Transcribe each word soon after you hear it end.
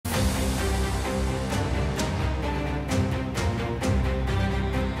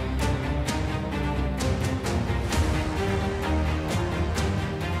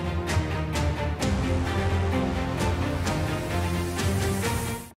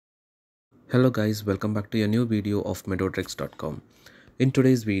Hello guys, welcome back to a new video of MedoDrix.com. In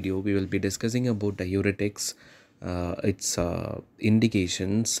today's video, we will be discussing about diuretics, its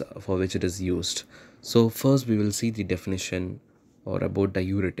indications for which it is used. So first we will see the definition or about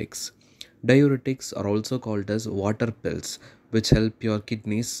diuretics. Diuretics are also called as water pills, which help your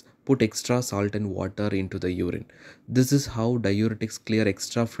kidneys put extra salt and water into the urine. This is how diuretics clear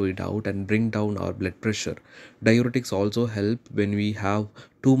extra fluid out and bring down our blood pressure. Diuretics also help when we have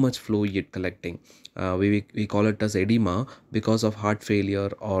too much fluid collecting. We call it as edema because of heart failure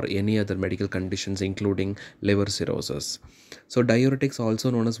or any other medical conditions including liver cirrhosis. So diuretics,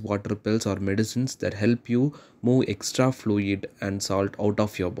 also known as water pills, or medicines that help you move extra fluid and salt out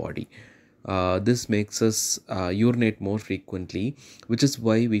of your body. This makes us urinate more frequently, which is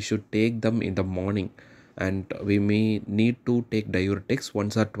why we should take them in the morning, and we may need to take diuretics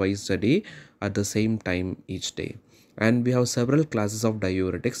once or twice a day at the same time each day. And we have several classes of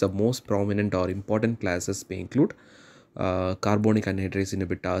diuretics. The most prominent or important classes may include carbonic anhydrase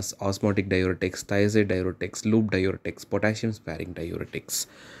inhibitors, osmotic diuretics, thiazide diuretics, loop diuretics, potassium sparing diuretics.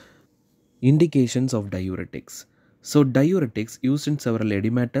 Indications of diuretics. So diuretics used in several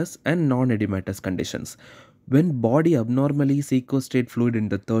edematous and non-edematous conditions. When body abnormally sequestrate fluid in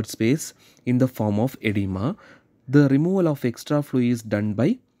the third space in the form of edema, the removal of extra fluid is done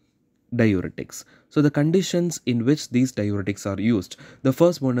by diuretics. So the conditions in which these diuretics are used. The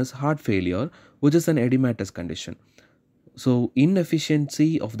first one is heart failure, which is an edematous condition. So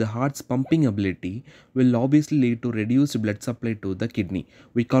inefficiency of the heart's pumping ability will obviously lead to reduced blood supply to the kidney.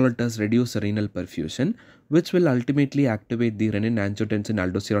 We call it as reduced renal perfusion, which will ultimately activate the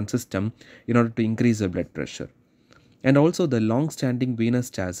renin-angiotensin-aldosterone system in order to increase the blood pressure. And also the long-standing venous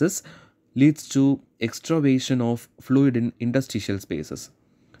stasis leads to extravasation of fluid in interstitial spaces.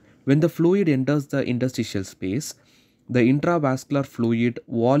 When the fluid enters the interstitial space, the intravascular fluid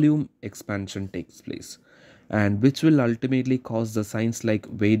volume expansion takes place, and which will ultimately cause the signs like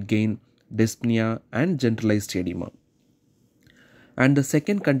weight gain, dyspnea, and generalized edema. And the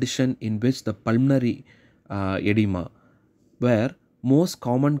second condition in which the pulmonary edema, where most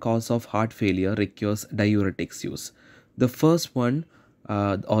common cause of heart failure requires diuretics use. The first one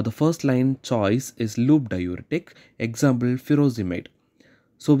or the first line choice is loop diuretic, example furosemide.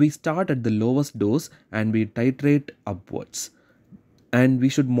 So we start at the lowest dose and we titrate upwards. And we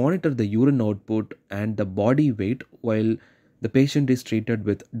should monitor the urine output and the body weight while the patient is treated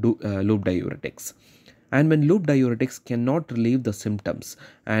with loop diuretics. And when loop diuretics cannot relieve the symptoms,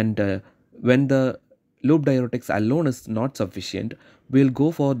 and when the loop diuretics alone is not sufficient, we'll go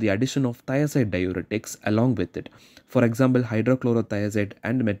for the addition of thiazide diuretics along with it. For example, hydrochlorothiazide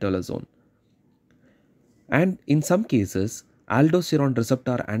and metolazone. And in some cases, aldosterone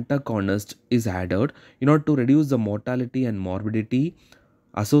receptor antagonist is added in order to reduce the mortality and morbidity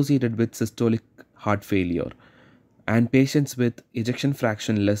associated with systolic heart failure and patients with ejection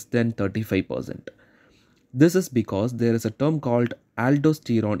fraction less than 35%. This is because there is a term called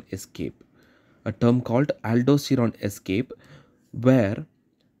aldosterone escape. A term called aldosterone escape, where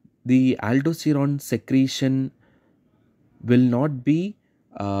the aldosterone secretion will not be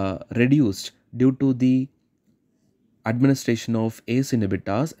reduced due to the administration of ACE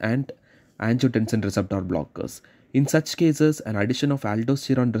inhibitors and angiotensin receptor blockers. In such cases, an addition of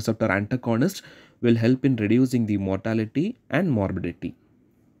aldosterone receptor antagonist will help in reducing the mortality and morbidity.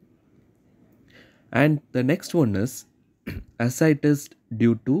 And the next one is ascites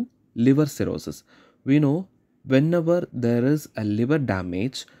due to liver cirrhosis. We know whenever there is a liver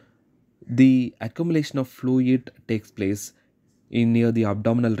damage, the accumulation of fluid takes place in near the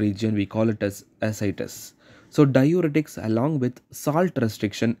abdominal region. We call it as ascites. So diuretics along with salt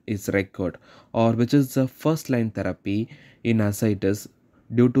restriction is required, or which is the first line therapy in ascites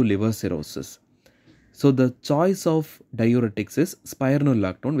due to liver cirrhosis. So the choice of diuretics is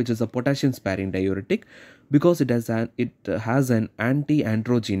spironolactone, which is a potassium sparing diuretic, because it has an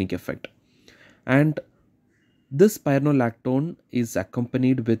anti-androgenic effect. And this spironolactone is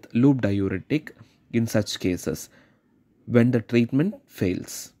accompanied with loop diuretic in such cases when the treatment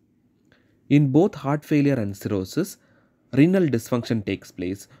fails. In both heart failure and cirrhosis, renal dysfunction takes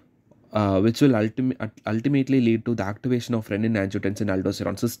place, which will ultimately lead to the activation of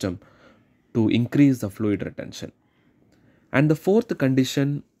renin-angiotensin-aldosterone system to increase the fluid retention. And the fourth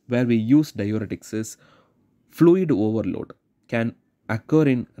condition where we use diuretics is fluid overload can occur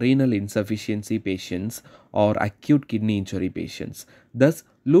in renal insufficiency patients or acute kidney injury patients. Thus,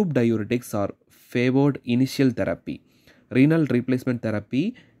 loop diuretics are favored initial therapy. Renal replacement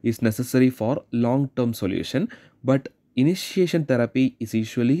therapy is necessary for long-term solution, but initiation therapy is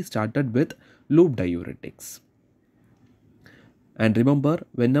usually started with loop diuretics. And remember,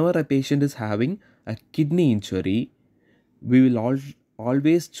 whenever a patient is having a kidney injury, we will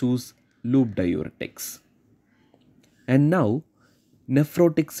always choose loop diuretics. And now,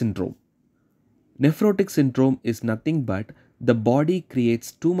 nephrotic syndrome. Nephrotic syndrome is nothing but the body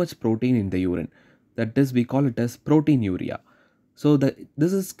creates too much protein in the urine. That is, we call it as proteinuria. So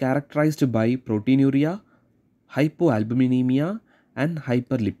this is characterized by proteinuria, hypoalbuminemia, and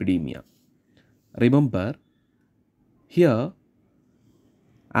hyperlipidemia. Remember, here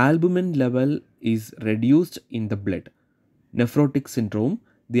albumin level is reduced in the blood. Nephrotic syndrome,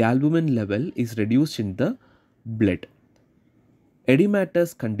 the albumin level is reduced in the blood.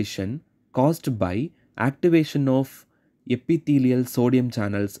 Edematous condition caused by activation of epithelial sodium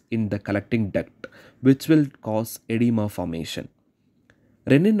channels in the collecting duct, which will cause edema formation.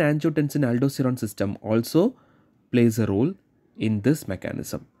 Renin-angiotensin-aldosterone system also plays a role in this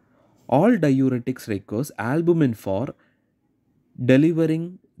mechanism. All diuretics requires albumin for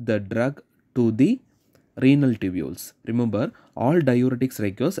delivering the drug to the renal tubules. Remember, all diuretics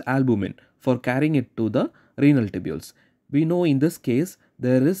requires albumin for carrying it to the renal tubules. We know in this case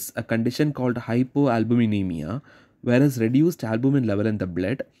there is a condition called hypoalbuminemia, whereas reduced albumin level in the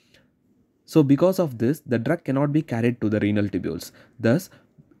blood. So because of this, the drug cannot be carried to the renal tubules. Thus,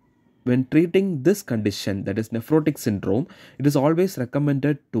 when treating this condition, that is nephrotic syndrome, it is always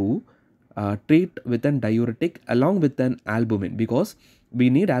recommended to treat with an diuretic along with an albumin, because we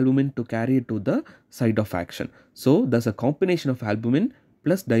need albumin to carry it to the site of action. So thus a combination of albumin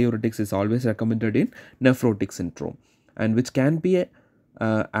plus diuretics is always recommended in nephrotic syndrome, and which can be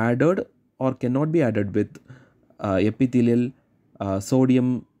added or cannot be added with epithelial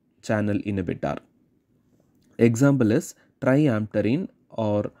sodium channel inhibitor. Example is triamterene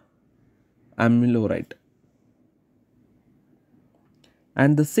or amiloride.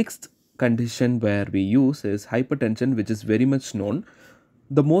 And the sixth condition where we use is hypertension, which is very much known.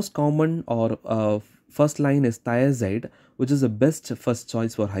 The most common or first line is thiazide, which is the best first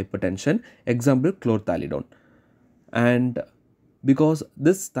choice for hypertension. Example, chlorthalidone. And because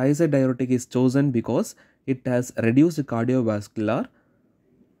this thiazide diuretic is chosen because it has reduced cardiovascular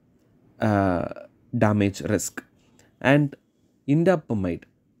damage risk. And indapamide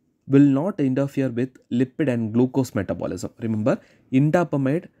will not interfere with lipid and glucose metabolism. Remember,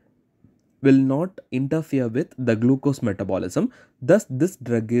 indapamide will not interfere with the glucose metabolism. Thus, this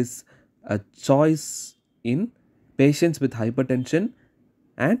drug is a choice in patients with hypertension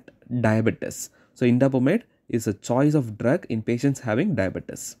and diabetes. So, indapamide is a choice of drug in patients having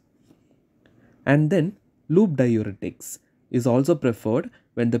diabetes. And then, loop diuretics is also preferred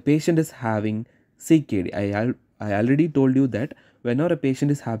when the patient is having CKD. I already told you that whenever a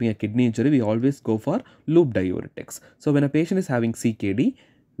patient is having a kidney injury, we always go for loop diuretics. So when a patient is having CKD,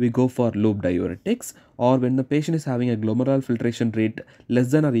 we go for loop diuretics, or when the patient is having a glomerular filtration rate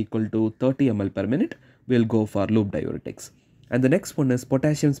less than or equal to 30 ml per minute, we'll go for loop diuretics. And the next one is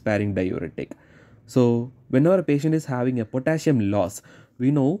potassium sparing diuretic. So whenever a patient is having a potassium loss,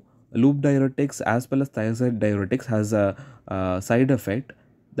 we know loop diuretics as well as thiazide diuretics has a side effect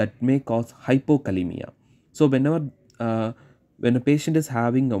that may cause hypokalemia. So whenever when a patient is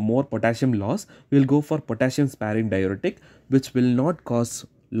having a more potassium loss, we will go for potassium sparing diuretic, which will not cause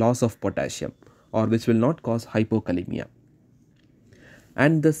loss of potassium or which will not cause hypokalemia.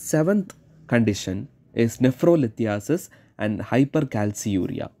 And the seventh condition is nephrolithiasis and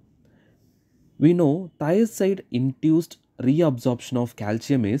hypercalciuria. We know thiazide induced reabsorption of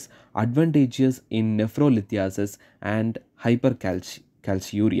calcium is advantageous in nephrolithiasis and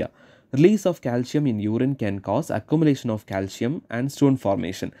hypercalciuria. Release of calcium in urine can cause accumulation of calcium and stone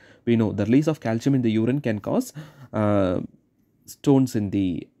formation. We know the release of calcium in the urine can cause stones in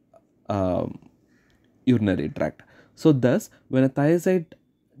the urinary tract. So thus, when a thiazide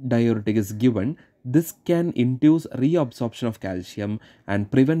diuretic is given, this can induce reabsorption of calcium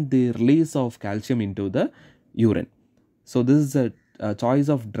and prevent the release of calcium into the urine. So this is a choice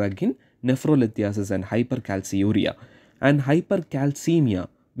of drug in nephrolithiasis and hypercalciuria. And hypercalcemia,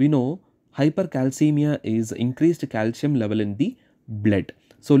 we know hypercalcemia is increased calcium level in the blood.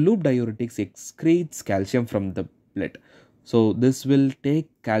 So loop diuretics excretes calcium from the blood. So this will take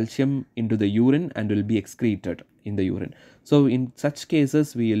calcium into the urine and will be excreted in the urine. So in such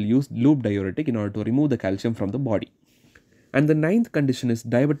cases, we will use loop diuretic in order to remove the calcium from the body. And the ninth condition is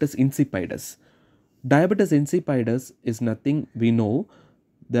diabetes insipidus. Diabetes insipidus is nothing we know.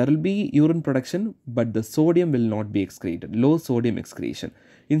 There will be urine production, but the sodium will not be excreted, low sodium excretion.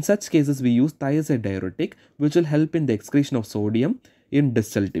 In such cases, we use thiazide diuretic, which will help in the excretion of sodium in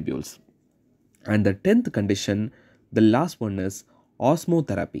distal tubules. And the 10th condition, the last one is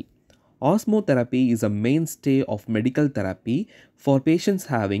osmotherapy. Osmotherapy is a mainstay of medical therapy for patients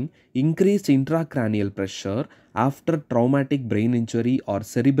having increased intracranial pressure after traumatic brain injury or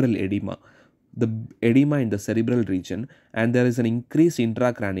cerebral edema. The edema in the cerebral region, and there is an increased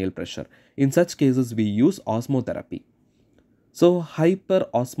intracranial pressure. In such cases, we use osmotherapy. So,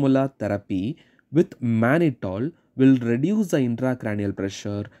 hyperosmolar therapy with mannitol will reduce the intracranial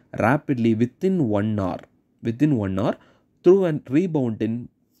pressure rapidly within 1 hour. Within 1 hour, through and rebound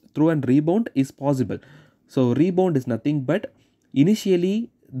is possible. So, rebound is nothing but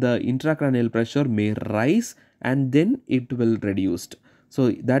initially the intracranial pressure may rise and then it will reduced.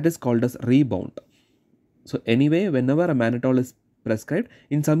 So, that is called as rebound. So anyway, whenever a mannitol is prescribed,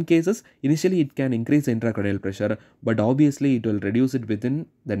 in some cases, initially it can increase intracranial pressure, but obviously it will reduce it within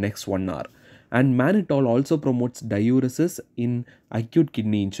the next 1 hour. And mannitol also promotes diuresis in acute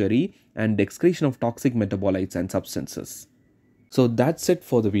kidney injury and excretion of toxic metabolites and substances. So that's it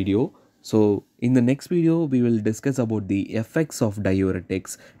for the video. So in the next video, we will discuss about the effects of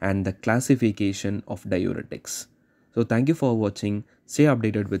diuretics and the classification of diuretics. So thank you for watching. Stay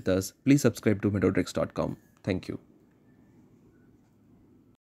updated with us. Please subscribe to MedoDrix.com. Thank you.